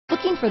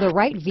Looking for the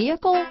right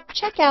vehicle?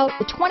 Check out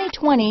the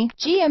 2020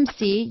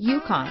 GMC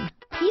Yukon.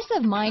 Peace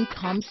of mind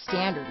comes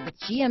standard with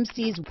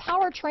GMC's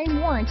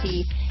powertrain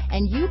warranty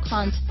and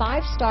Yukon's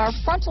 5-star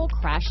frontal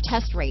crash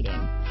test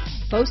rating.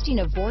 Boasting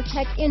a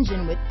Vortec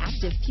engine with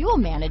active fuel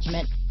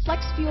management,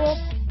 flex fuel,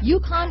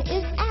 Yukon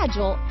is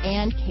agile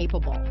and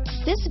capable.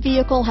 This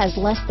vehicle has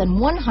less than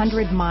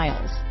 100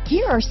 miles.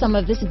 Here are some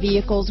of this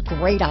vehicle's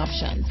great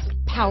options: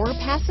 power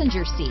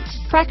passenger seat,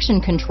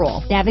 traction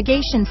control,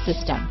 navigation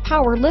system,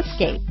 power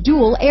liftgate,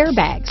 dual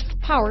airbags,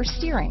 power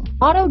steering,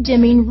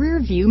 auto-dimming rear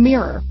view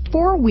mirror,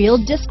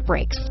 4-wheel disc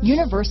brakes,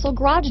 universal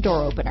garage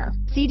door opener,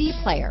 CD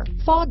player,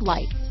 fog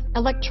lights,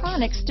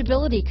 electronic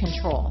stability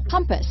control,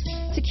 compass,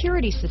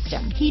 security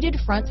system, heated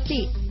front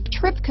seats,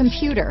 trip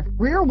computer,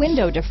 rear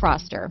window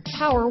defroster,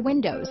 power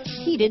windows,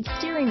 heated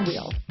steering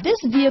wheel. This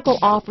vehicle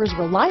offers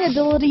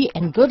reliability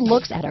and good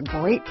looks at a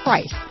great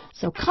price.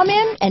 So come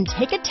in and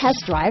take a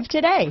test drive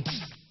today.